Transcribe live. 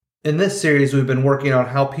In this series, we've been working on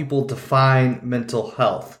how people define mental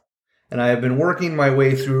health. And I have been working my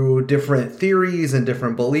way through different theories and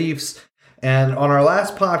different beliefs. And on our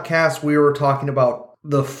last podcast, we were talking about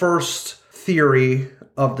the first theory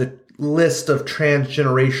of the list of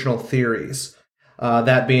transgenerational theories,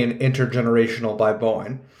 that being intergenerational by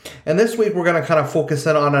Bowen. And this week, we're going to kind of focus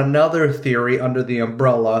in on another theory under the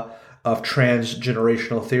umbrella of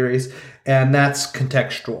transgenerational theories, and that's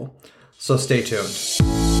contextual. So stay tuned.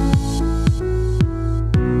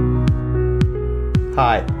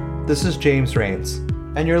 Hi, this is James Rains,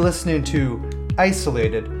 and you're listening to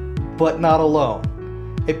Isolated But Not Alone,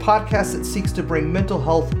 a podcast that seeks to bring mental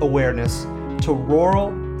health awareness to rural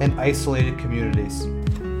and isolated communities.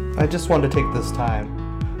 I just wanted to take this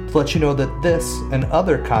time to let you know that this and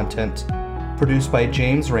other content produced by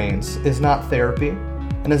James Rains is not therapy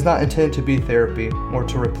and is not intended to be therapy or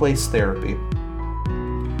to replace therapy.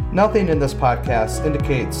 Nothing in this podcast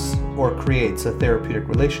indicates or creates a therapeutic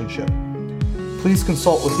relationship. Please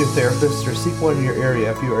consult with your therapist or seek one in your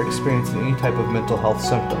area if you are experiencing any type of mental health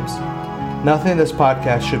symptoms. Nothing in this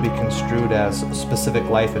podcast should be construed as specific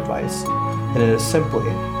life advice, and it is simply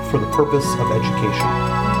for the purpose of education.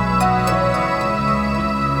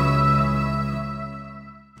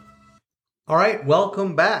 All right,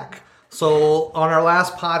 welcome back. So on our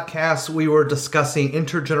last podcast, we were discussing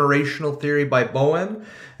intergenerational theory by Bowen,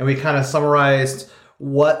 and we kind of summarized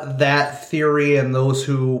what that theory and those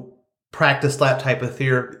who practice that type of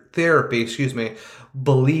therapy,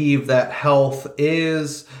 believe that health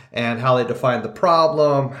is, and how they define the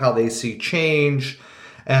problem, how they see change.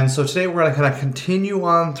 And so today we're going to kind of continue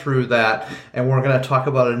on through that, and we're going to talk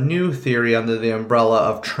about a new theory under the umbrella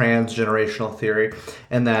of transgenerational theory,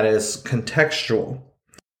 and that is contextual.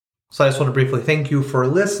 So I just want to briefly thank you for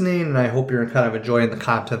listening, and I hope you're kind of enjoying the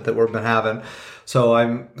content that we've been having. So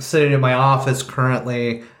I'm sitting in my office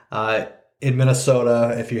currently, in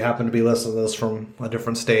Minnesota. If you happen to be listening to this from a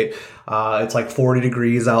different state, it's like 40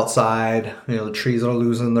 degrees outside. You know, the trees are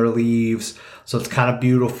losing their leaves, so it's kind of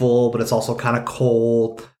beautiful, but it's also kind of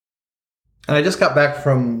cold. And I just got back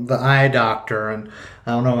from the eye doctor, and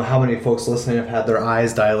I don't know how many folks listening have had their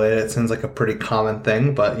eyes dilated. It seems like a pretty common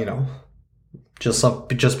thing, but you know, just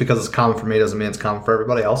because it's common for me doesn't mean it's common for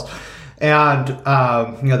everybody else. And,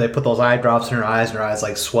 they put those eye drops in your eyes, and your eyes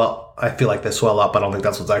like swell. I feel like they swell up. I don't think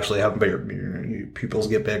that's what's actually happening, but your pupils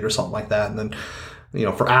get big or something like that. And then,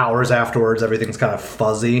 for hours afterwards, everything's kind of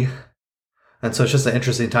fuzzy. And so it's just an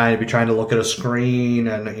interesting time to be trying to look at a screen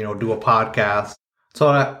and, do a podcast. So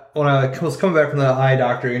when I was coming back from the eye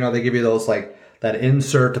doctor, they give you those that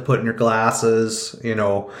insert to put in your glasses,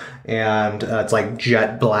 and it's like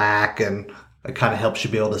jet black, and it kind of helps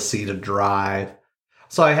you be able to see to drive.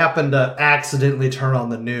 So I happened to accidentally turn on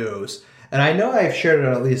the news. And I know I've shared it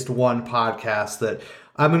on at least one podcast that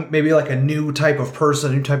I'm maybe like a new type of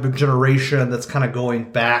person, new type of generation that's kind of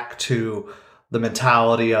going back to the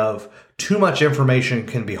mentality of too much information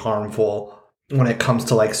can be harmful when it comes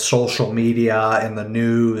to like social media and the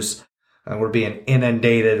news. And we're being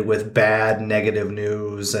inundated with bad, negative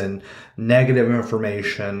news and negative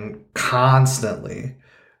information constantly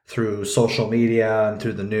through social media and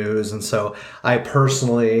through the news. And so I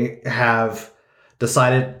personally have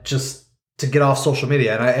decided just to get off social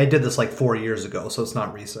media. And I did this like 4 years ago, so it's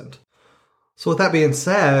not recent. So with that being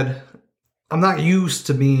said, I'm not used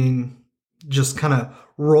to being just kind of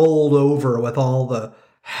rolled over with all the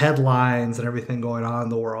headlines and everything going on in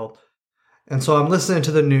the world. And so I'm listening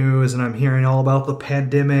to the news, and I'm hearing all about the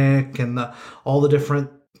pandemic and all the different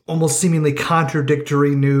almost seemingly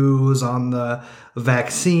contradictory news on the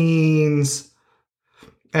vaccines.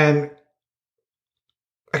 And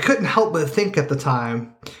I couldn't help but think at the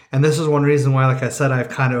time, and this is one reason why, like I said, I've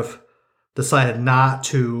kind of decided not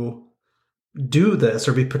to do this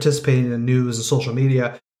or be participating in news and social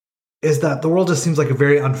media, is that the world just seems like a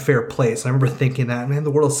very unfair place. I remember thinking that, man,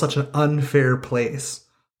 the world is such an unfair place.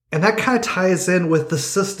 And that kind of ties in with the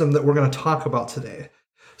system that we're going to talk about today.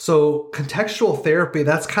 So contextual therapy,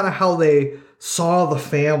 that's kind of how they saw the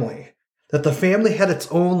family, that the family had its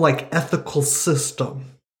own like ethical system.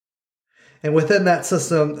 And within that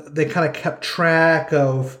system, they kind of kept track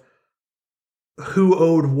of who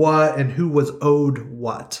owed what and who was owed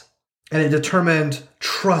what. And it determined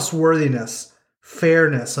trustworthiness,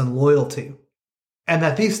 fairness, and loyalty. And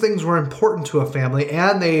that these things were important to a family,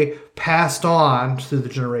 and they passed on through the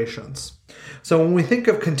generations. So when we think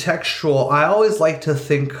of contextual, I always like to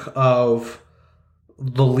think of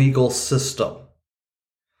the legal system.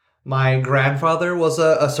 My grandfather was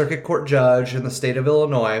a circuit court judge in the state of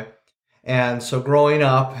Illinois, And so growing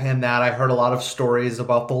up in that, I heard a lot of stories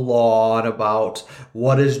about the law and about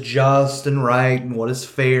what is just and right and what is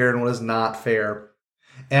fair and what is not fair.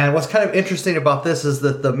 And what's kind of interesting about this is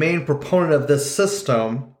that the main proponent of this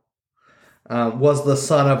system was the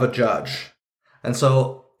son of a judge. And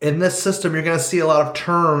so in this system, you're going to see a lot of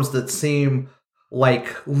terms that seem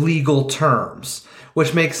like legal terms,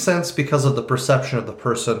 which makes sense because of the perception of the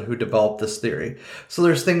person who developed this theory. So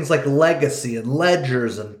there's things like legacy and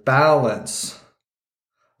ledgers and balance,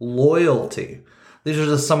 loyalty. These are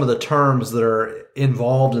just some of the terms that are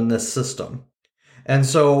involved in this system. And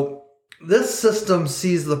so this system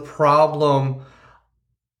sees the problem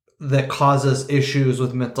that causes issues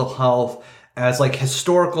with mental health as like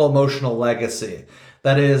historical emotional legacy.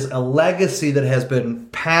 That is a legacy that has been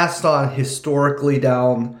passed on historically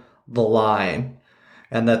down the line,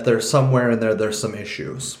 and that there's somewhere in there's some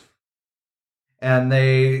issues. And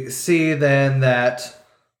they see then that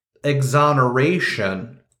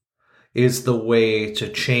exoneration is the way to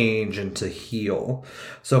change and to heal.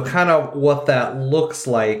 So kind of what that looks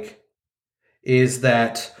like is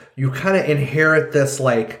that you kind of inherit this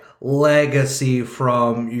like legacy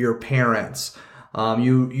from your parents.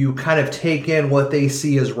 You kind of take in what they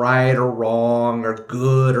see as right or wrong or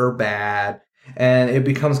good or bad, and it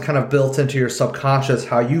becomes kind of built into your subconscious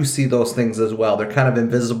how you see those things as well. They're kind of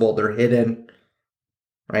invisible, they're hidden,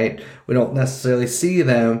 right? We don't necessarily see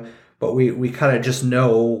them, but we kind of just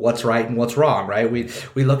know what's right and what's wrong, right?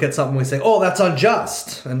 We look at something, we say, oh, that's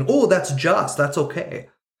unjust, and oh, that's just, that's okay.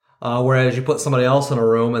 Whereas you put somebody else in a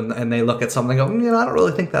room and they look at something and go, I don't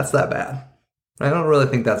really think that's that bad. I don't really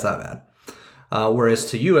think that's that bad. Whereas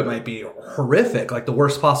to you, it might be horrific, like the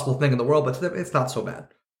worst possible thing in the world, but to them, it's not so bad.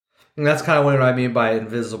 And that's kind of what I mean by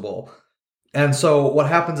invisible. And so what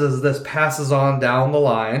happens is this passes on down the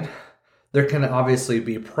line. There can obviously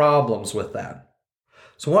be problems with that.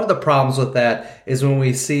 So one of the problems with that is when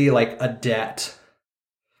we see like a debt.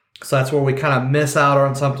 So that's where we kind of miss out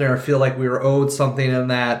on something or feel like we were owed something, in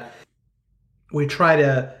that we try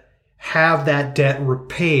to have that debt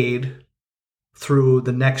repaid through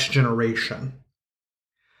the next generation.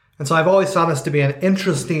 And so I've always found this to be an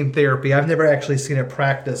interesting therapy. I've never actually seen it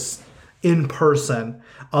practiced in person,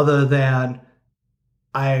 other than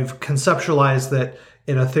I've conceptualized that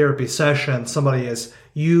in a therapy session, somebody is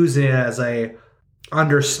using it as a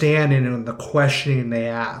understanding in the questioning they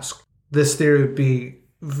ask. This theory would be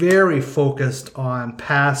very focused on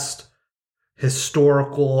past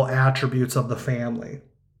historical attributes of the family.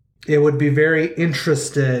 It would be very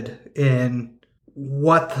interested in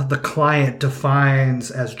what the client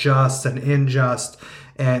defines as just and unjust,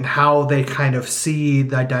 and how they kind of see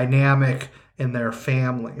the dynamic in their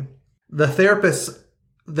family. The therapist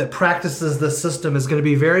that practices this system is going to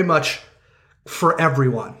be very much for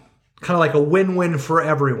everyone, kind of like a win-win for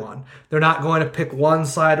everyone. They're not going to pick one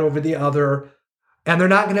side over the other, and they're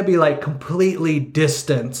not going to be like completely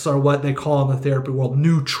distant, or what they call in the therapy world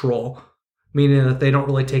neutral, meaning that they don't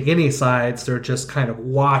really take any sides. They're just kind of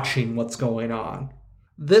watching what's going on.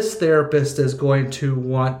 This therapist is going to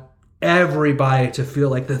want everybody to feel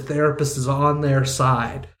like the therapist is on their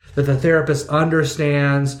side, that the therapist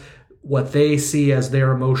understands what they see as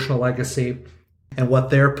their emotional legacy and what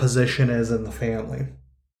their position is in the family.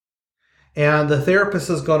 And the therapist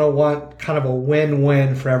is going to want kind of a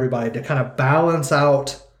win-win for everybody to kind of balance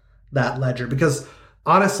out that ledger, because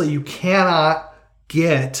honestly, you cannot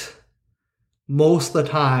get most of the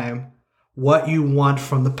time what you want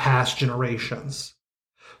from the past generations.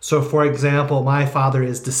 So for example, my father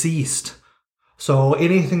is deceased. So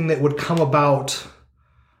anything that would come about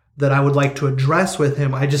that I would like to address with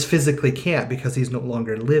him, I just physically can't, because he's no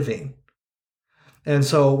longer living. And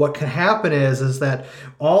so what can happen is that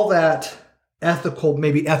all that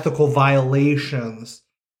maybe ethical violations,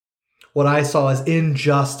 what I saw as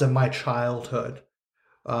unjust in my childhood,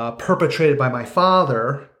 perpetrated by my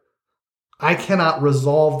father, I cannot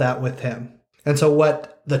resolve that with him. And so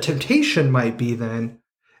what the temptation might be then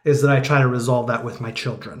is that I try to resolve that with my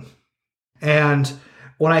children. And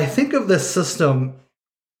when I think of this system,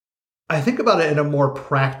 I think about it in a more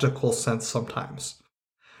practical sense sometimes.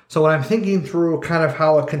 So when I'm thinking through kind of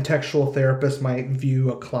how a contextual therapist might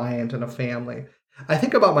view a client and a family, I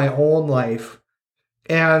think about my own life.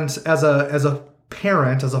 And as a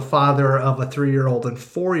parent, as a father of a 3-year-old and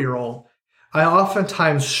 4-year-old, I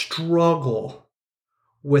oftentimes struggle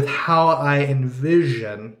with how I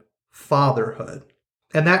envision fatherhood.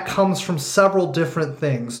 And that comes from several different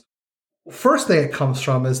things. First thing it comes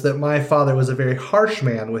from is that my father was a very harsh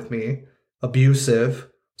man with me, abusive,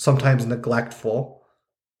 sometimes neglectful.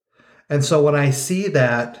 And so when I see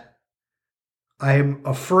that, I'm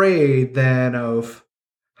afraid then of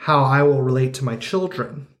how I will relate to my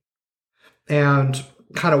children and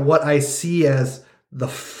kind of what I see as the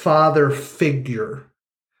father figure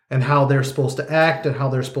and how they're supposed to act and how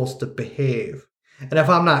they're supposed to behave. And if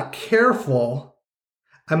I'm not careful,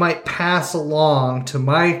 I might pass along to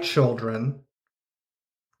my children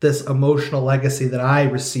this emotional legacy that I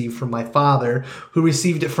received from my father, who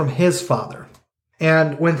received it from his father.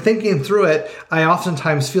 And when thinking through it, I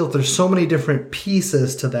oftentimes feel that there's so many different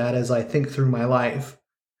pieces to that as I think through my life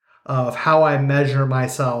of how I measure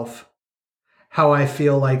myself, how I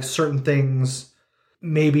feel like certain things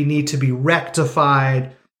maybe need to be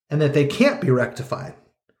rectified and that they can't be rectified.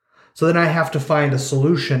 So then I have to find a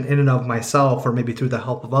solution in and of myself, or maybe through the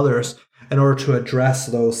help of others, in order to address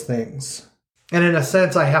those things. And in a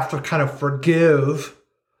sense, I have to kind of forgive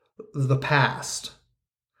the past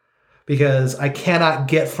because I cannot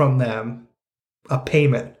get from them a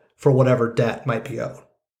payment for whatever debt might be owed.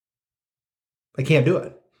 I can't do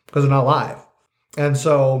it because they're not alive. And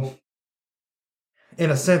so, in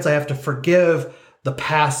a sense, I have to forgive the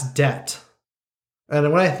past debt.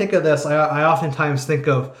 And when I think of this, I oftentimes think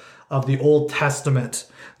of the Old Testament.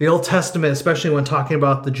 The Old Testament, especially when talking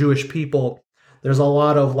about the Jewish people, there's a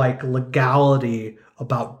lot of like legality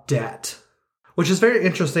about debt, which is very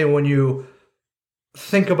interesting when you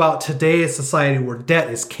think about today's society where debt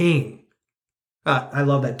is king. I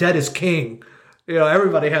love that. Debt is king. You know,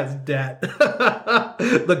 everybody has debt.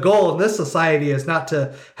 The goal in this society is not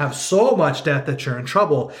to have so much debt that you're in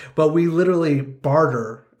trouble, but we literally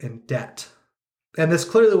barter in debt. And this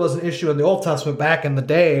clearly was an issue in the Old Testament back in the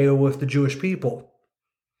day with the Jewish people.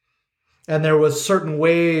 And there was certain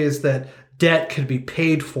ways that debt could be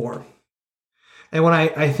paid for. And when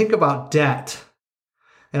I think about debt,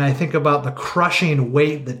 and I think about the crushing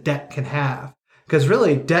weight that debt can have, because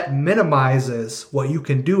really debt minimizes what you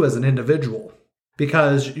can do as an individual,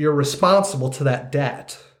 because you're responsible to that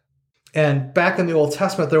debt. And back in the Old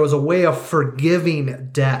Testament, there was a way of forgiving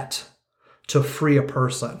debt to free a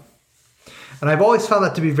person. And I've always found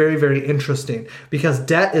that to be very, very interesting because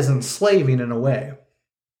debt is enslaving in a way.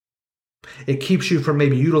 It keeps you from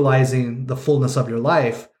maybe utilizing the fullness of your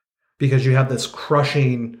life because you have this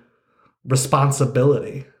crushing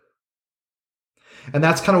responsibility. And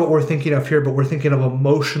that's kind of what we're thinking of here, but we're thinking of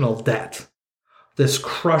emotional debt. This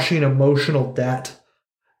crushing emotional debt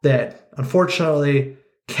that unfortunately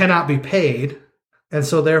cannot be paid. And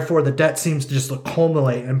so therefore the debt seems to just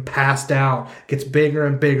accumulate and pass down, gets bigger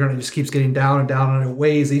and bigger, and it just keeps getting down and down, and it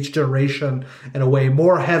weighs each generation in a way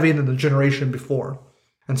more heavy than the generation before.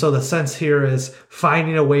 And so the sense here is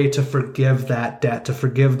finding a way to forgive that debt, to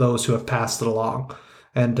forgive those who have passed it along,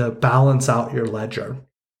 and to balance out your ledger.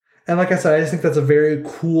 And like I said, I just think that's a very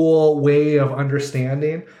cool way of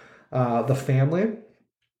understanding the family.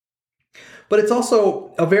 But it's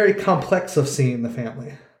also a very complex of seeing the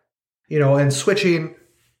family. You know, and switching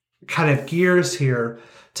kind of gears here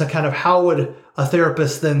to kind of how would a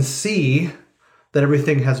therapist then see that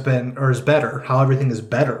everything has been or is better, how everything is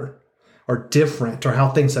better or different or how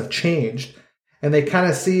things have changed. And they kind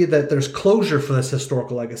of see that there's closure for this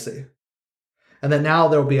historical legacy and that now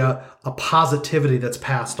there'll be a positivity that's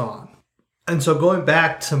passed on. And so going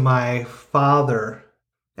back to my father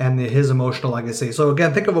and his emotional legacy. So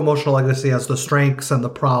again, think of emotional legacy as the strengths and the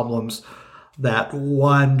problems that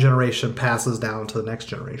one generation passes down to the next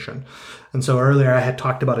generation. And so earlier I had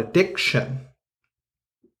talked about addiction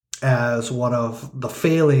as one of the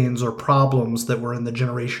failings or problems that were in the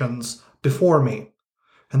generations before me.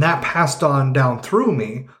 And that passed on down through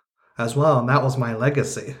me as well. And that was my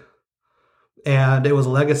legacy. And it was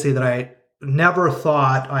a legacy that I never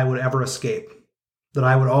thought I would ever escape, that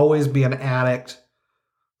I would always be an addict,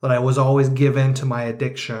 that I was always given to my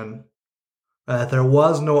addiction, that there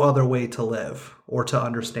was no other way to live or to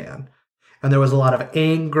understand. And there was a lot of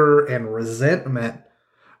anger and resentment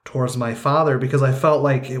towards my father because I felt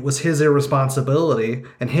like it was his irresponsibility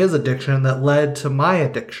and his addiction that led to my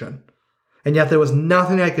addiction. And yet there was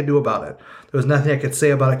nothing I could do about it. There was nothing I could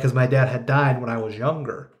say about it because my dad had died when I was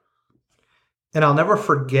younger. And I'll never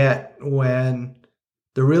forget when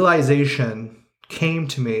the realization came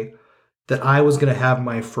to me that I was going to have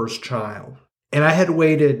my first child. And I had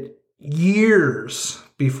waited years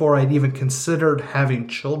before I'd even considered having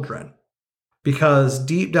children. Because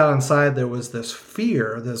deep down inside there was this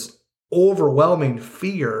fear, this overwhelming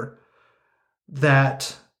fear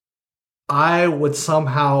that I would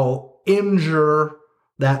somehow injure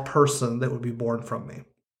that person that would be born from me.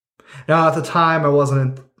 Now at the time I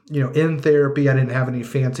wasn't in therapy. I didn't have any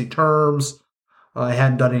fancy terms. I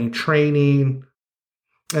hadn't done any training.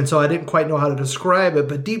 And so I didn't quite know how to describe it,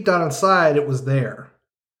 but deep down inside it was there.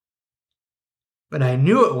 And I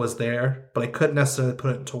knew it was there, but I couldn't necessarily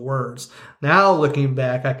put it into words. Now, looking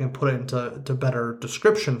back, I can put it into better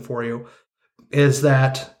description for you, is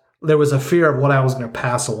that there was a fear of what I was going to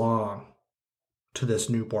pass along to this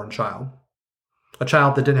newborn child. A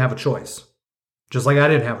child that didn't have a choice, just like I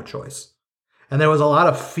didn't have a choice. And there was a lot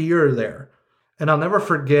of fear there. And I'll never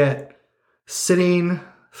forget sitting,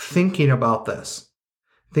 thinking about this,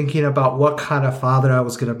 thinking about what kind of father I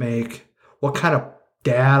was going to make, what kind of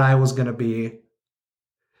dad I was going to be,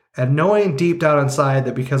 and knowing deep down inside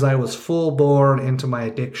that because I was full born into my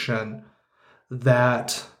addiction,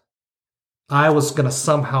 that I was going to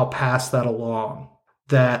somehow pass that along,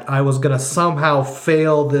 that I was going to somehow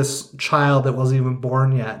fail this child that wasn't even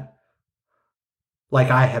born yet, like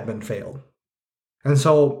I had been failed. And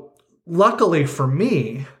so, luckily for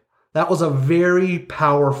me, that was a very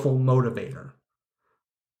powerful motivator.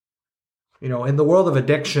 You know, in the world of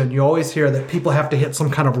addiction, you always hear that people have to hit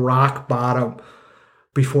some kind of rock bottom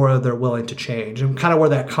before they're willing to change. And kind of where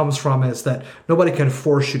that comes from is that nobody can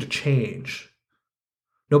force you to change.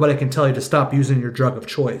 Nobody can tell you to stop using your drug of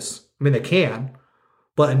choice. I mean, they can,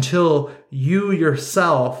 but until you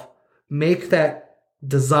yourself make that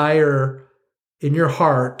desire in your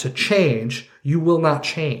heart to change, you will not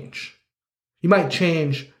change. You might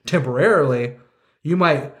change temporarily. You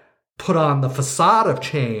might put on the facade of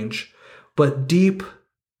change, but deep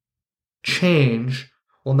change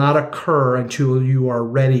will not occur until you are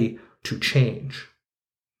ready to change,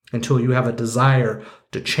 until you have a desire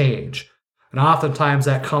to change. And oftentimes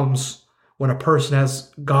that comes when a person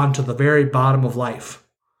has gone to the very bottom of life,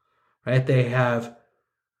 right? They have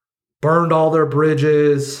burned all their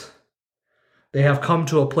bridges. They have come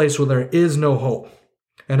to a place where there is no hope.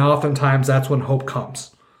 And oftentimes that's when hope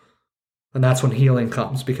comes. And that's when healing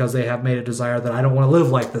comes, because they have made a desire that I don't want to live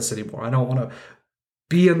like this anymore. I don't want to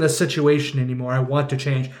be in this situation anymore. I want to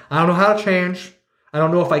change. I don't know how to change. I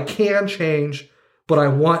don't know if I can change, but I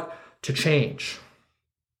want to change,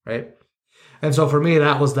 right? And so for me,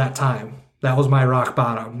 that was that time. That was my rock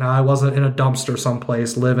bottom. Now, I wasn't in a dumpster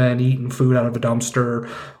someplace, eating food out of a dumpster,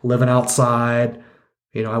 living outside.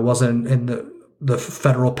 You know, I wasn't in the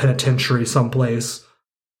federal penitentiary someplace.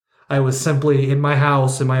 I was simply in my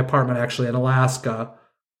house, in my apartment, actually, in Alaska,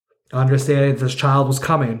 understanding this child was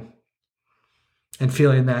coming and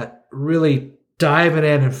feeling that, really diving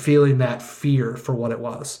in and feeling that fear for what it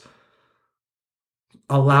was.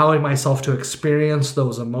 Allowing myself to experience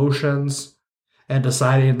those emotions and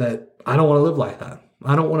deciding that I don't want to live like that.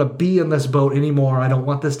 I don't want to be in this boat anymore. I don't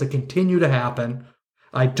want this to continue to happen.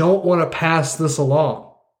 I don't want to pass this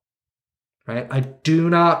along, right? I do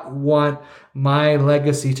not want my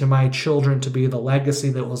legacy to my children to be the legacy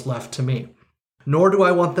that was left to me. Nor do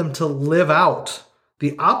I want them to live out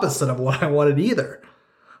the opposite of what I wanted either.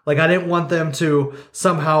 Like, I didn't want them to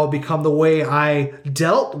somehow become the way I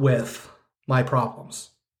dealt with my problems.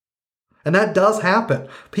 And that does happen.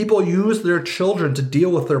 People use their children to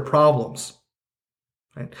deal with their problems,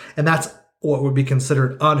 right? And that's what would be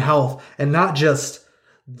considered unhealth. And not just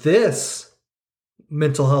this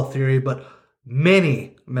mental health theory, but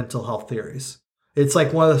many mental health theories. It's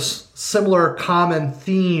like one of the similar common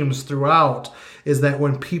themes throughout is that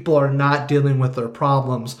when people are not dealing with their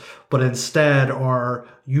problems, but instead are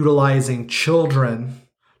utilizing children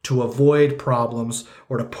to avoid problems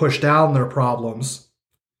or to push down their problems,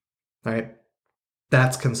 right?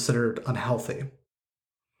 That's considered unhealthy.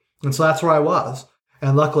 And so that's where I was.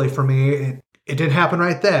 And luckily for me, it didn't happen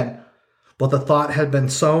right then, but the thought had been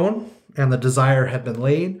sown and the desire had been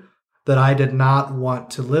laid that I did not want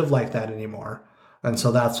to live like that anymore. And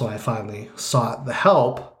so that's when I finally sought the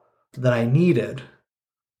help that I needed.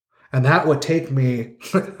 And that would take me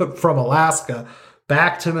from Alaska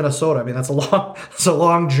back to Minnesota. I mean, that's a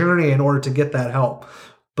long journey in order to get that help.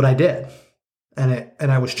 But I did. And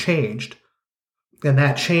I was changed. And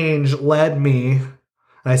that change led me, and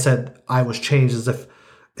I said I was changed as if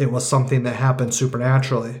it was something that happened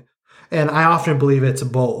supernaturally. And I often believe it's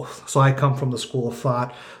both. So I come from the school of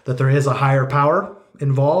thought that there is a higher power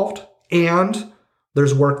involved and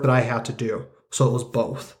there's work that I had to do. So it was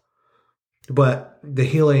both. But the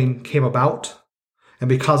healing came about. And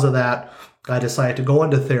because of that, I decided to go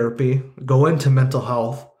into therapy, go into mental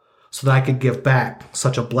health, so that I could give back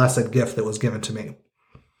such a blessed gift that was given to me.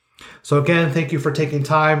 So again, thank you for taking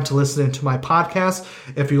time to listen to my podcast.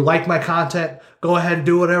 If you like my content, go ahead and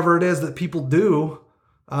do whatever it is that people do.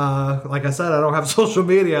 Like I said, I don't have social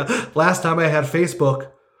media. Last time I had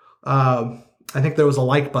Facebook, I think there was a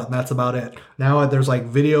like button. That's about it. Now there's like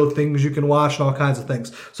video things you can watch and all kinds of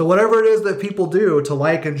things. So whatever it is that people do to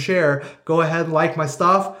like and share, go ahead and like my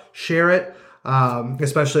stuff, share it.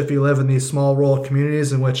 especially if you live in these small rural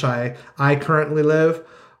communities in which I currently live.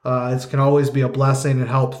 It can always be a blessing and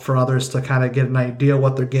help for others to kind of get an idea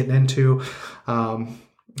what they're getting into,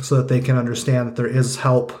 so that they can understand that there is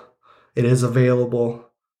help, it is available,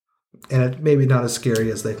 and it maybe not as scary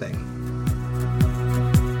as they think.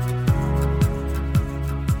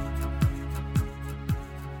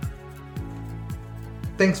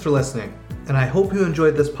 Thanks for listening, and I hope you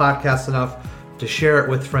enjoyed this podcast enough to share it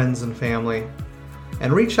with friends and family,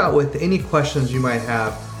 and reach out with any questions you might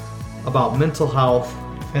have about mental health,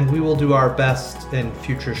 and we will do our best in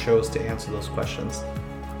future shows to answer those questions.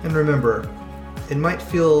 And remember, it might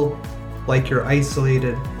feel like you're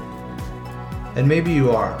isolated, and maybe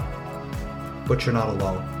you are, but you're not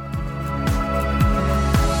alone.